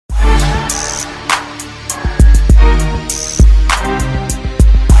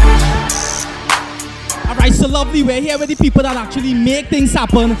So lovely, we're here with the people that actually make things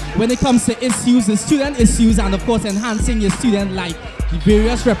happen when it comes to issues, the student issues, and of course enhancing your student life. The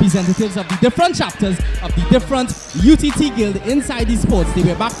various representatives of the different chapters of the different UTT guild inside the sports. They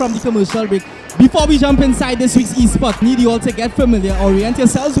were back from the commercial break. Before we jump inside this week's eSport, need you all to get familiar, orient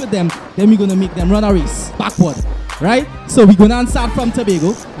yourselves with them, then we're going to make them run a race backward, right? So we're going to start from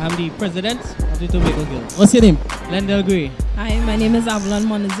Tobago. I'm the president of the Tobago Guild. What's your name? Lendell Gray. Hi, my name is Avalon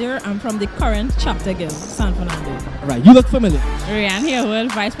Monazir. I'm from the current chapter guild, San Fernando. All right, you look familiar. Ryan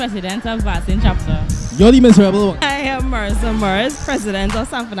Harewood, vice president of Basin chapter. You're the miserable one. I am Marissa Morris, president of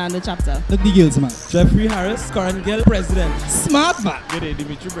San Fernando chapter. Look the guilds, man. Jeffrey Harris, current guild president. Smart man. Good day,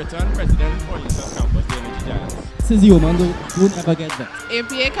 Dimitri Breton, president for Eastern Campus, the Energy Giants. This is you, man. Don't ever get that.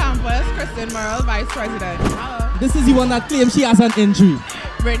 APA campus, Kristen Merle, vice president. Hello. This is the one that claims she has an injury.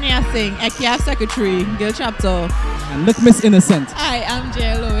 Brittany Asing, ECIAF secretary, guild chapter. And look, Miss Innocent. Hi, I'm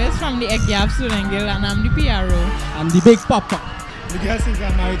Jay Lewis from the ECIAF student guild, and I'm the PRO. And the big papa. Miguel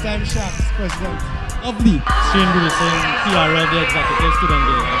Cesar, maritime shafts president. Lovely. Shane Wilson, PRO of the executive student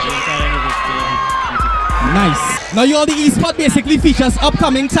guild at the entire university. Nice. Now, all the eSport basically features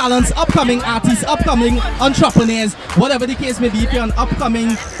upcoming talents, upcoming artists, upcoming entrepreneurs, whatever the case may be. If you're an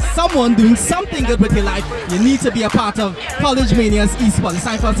upcoming someone doing something good with your life, you need to be a part of College Mania's eSport. It's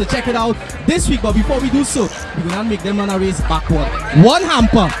time for us to check it out this week. But before we do so, we're going to make them run a race backward. One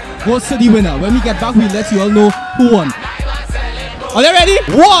hamper goes to the winner. When we get back, we'll let you all know who won. Are you ready?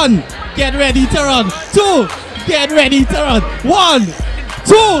 1, get ready to run. 2, get ready to run. 1,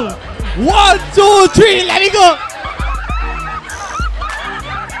 2, 1, 2, 3, let it go.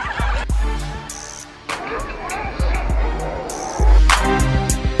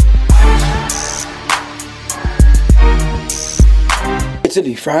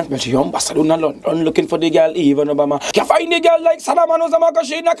 Italy, France, Belgium, Barcelona, London, looking for the girl, even Obama. Can't find the girl like Saddam Hussein, cause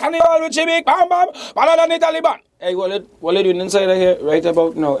she in a carnival with Chibik, bam bam, Balala the Taliban. Hey, what are you doing inside of here right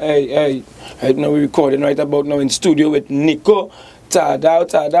about now? Hey, right now we're recording right about now in studio with Nico, Tadao,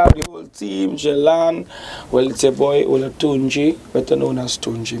 the whole team, Jelan. Well, it's a boy, Ola Tunji, better known as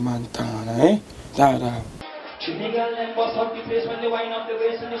Tunji Montana, eh? Tadao.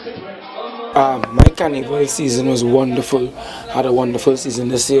 My carnival season was wonderful. Had a wonderful season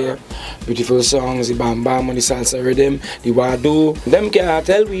this year. Beautiful songs, the bam bam on the salsa rhythm, the wado. Them can't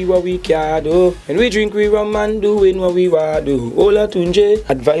tell we what we can do. And we drink, we rum and doing what we want do. Ola Tunje.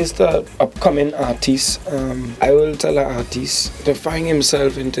 Advice to upcoming artists. I will tell an artist to find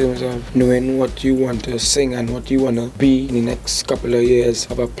himself in terms of knowing what you want to sing and what you want to be in the next couple of years.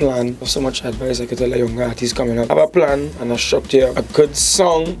 Have a plan. Have so much advice I could tell a young artist coming up. Have a plan and a structure. A good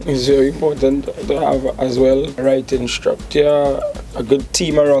song is very important to have as well. Writing structure, a good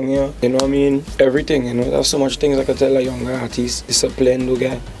team around you. You know what I mean? Everything, you know. There's so much things I could tell a younger artist. Discipline, do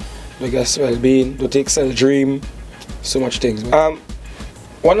get well-being, do take self-dream. So much things.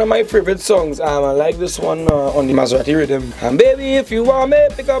 One of my favorite songs, I like this one on the Maserati rhythm. And baby, if you want me,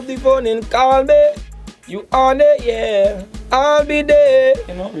 pick up the phone and call me. You on it, yeah, I'll be there.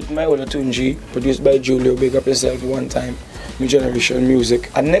 You know, with my older Tunji, produced by Julio, Big Up Yourself one time, New Generation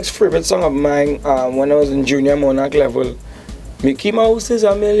Music. And next favorite song of mine, when I was in junior monarch level, Mickey Mouse is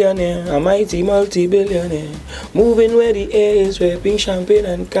a millionaire, a mighty multi-billionaire, moving where the air is, rapping champagne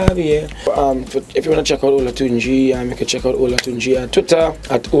and caviar. If you want to check out Ola Tunji, you can check out Ola Tunji on Twitter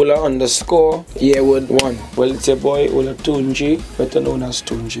at Ola_Yearwood1. Well, it's a boy, Ola Tunji, better known as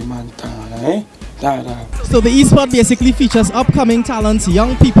Tunji Montana, eh? So the eSport basically features upcoming talents,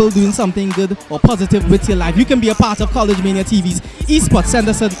 young people doing something good or positive with your life. You can be a part of College Mania TV's eSport. Send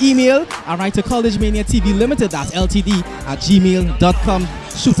us an email and write to College Mania TV Limited, that's ltd@gmail.com.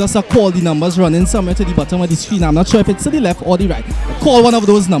 Shoot us a call. The numbers running somewhere to the bottom of the screen. I'm not sure if it's to the left or the right. Call one of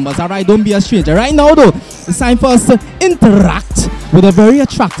those numbers, alright? Don't be a stranger. Right now though, it's time for us to interact with a very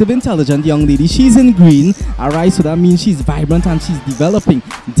attractive, intelligent young lady. She's in green, alright, so that means she's vibrant and she's developing.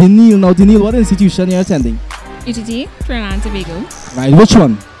 Denil, now Denil, what institution you're attending? UTT, Trinidad and Tobago. Right, which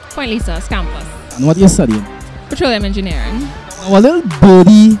one? Point Lisa's campus. And what you're studying? Petroleum engineering. Now a little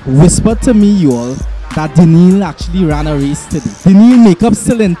birdie whispered to me, y'all, that Denil actually ran a race today. Denil makeup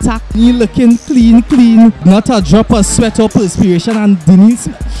still intact, Denil looking clean, not a drop of sweat or perspiration, and Denil,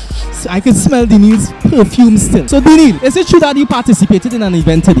 I can smell Denil's perfume still. So Denil, is it true that you participated in an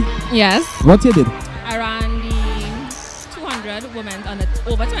event today? Yes. What you did? I ran the 200 women on the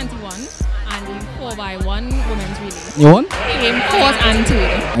over 21 and the 4x1 women's relay. You won? Came fourth and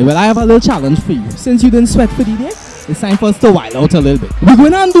third. Well, I have a little challenge for you. Since you didn't sweat for the day, it's time for us to wild out a little bit. We're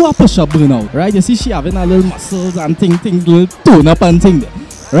going to do a push-up burnout, right? You see she having a little muscles and things little tone up and thing there,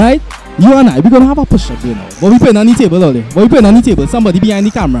 right? You and I, we're going to have a push-up, you know. What we putting on the table, Ollie? What we putting on the table? Somebody behind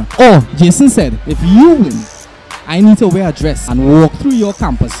the camera. Oh, Jason said, if you win, I need to wear a dress and walk through your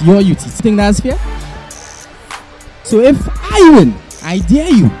campus, your UT. Think that's fair? So if I win, I dare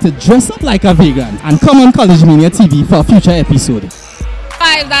you to dress up like a vegan and come on College Mania TV for a future episode.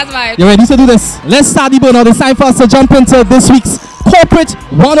 Vibe, that's vibe. You ready to do this? Let's start the burnout. It's time for us to jump into this week's Corporate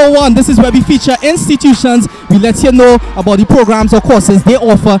 101. This is where we feature institutions. We let you know about the programs or courses they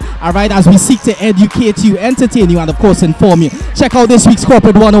offer, alright, as we seek to educate you, entertain you, and of course inform you. Check out this week's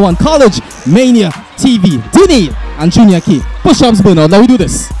Corporate 101. College Mania TV. Dini and Junior K. Push-ups burnout. Let me do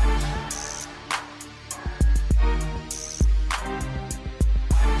this.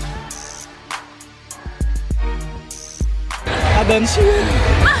 And then she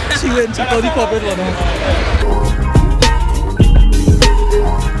went. Check out the Corporate 101.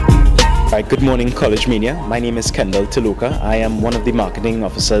 Right, good morning, College Mania. My name is Kendall Toluka. I am one of the marketing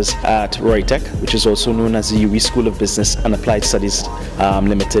officers at Roytech, which is also known as the UE School of Business and Applied Studies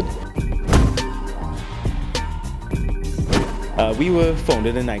Limited. We were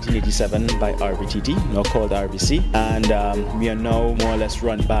founded in 1987 by RBTT, now called RBC, and we are now more or less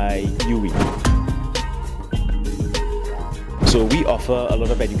run by UE. So we offer a lot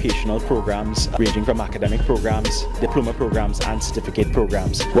of educational programs ranging from academic programs, diploma programs and certificate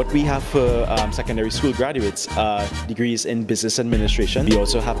programs. What we have for secondary school graduates are degrees in business administration. We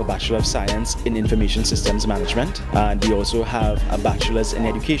also have a Bachelor of Science in Information Systems Management, and we also have a Bachelor's in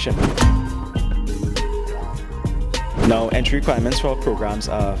Education. Now, entry requirements for our programs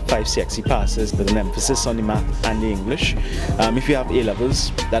are 5 CXC passes with an emphasis on the math and the English. If you have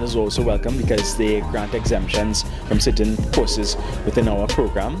A-levels, that is also welcome because they grant exemptions from certain courses within our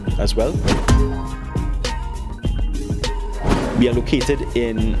program as well. We are located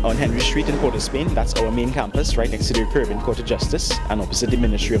on Henry Street in Port of Spain. That's our main campus, right next to the Caribbean Court of Justice and opposite the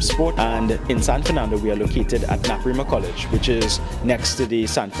Ministry of Sport. And in San Fernando, we are located at Naparima College, which is next to the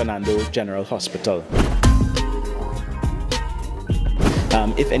San Fernando General Hospital.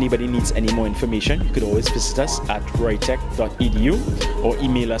 If anybody needs any more information, you could always visit us at roytech.edu or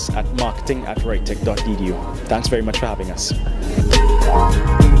email us at marketing@roytech.edu. Thanks very much for having us.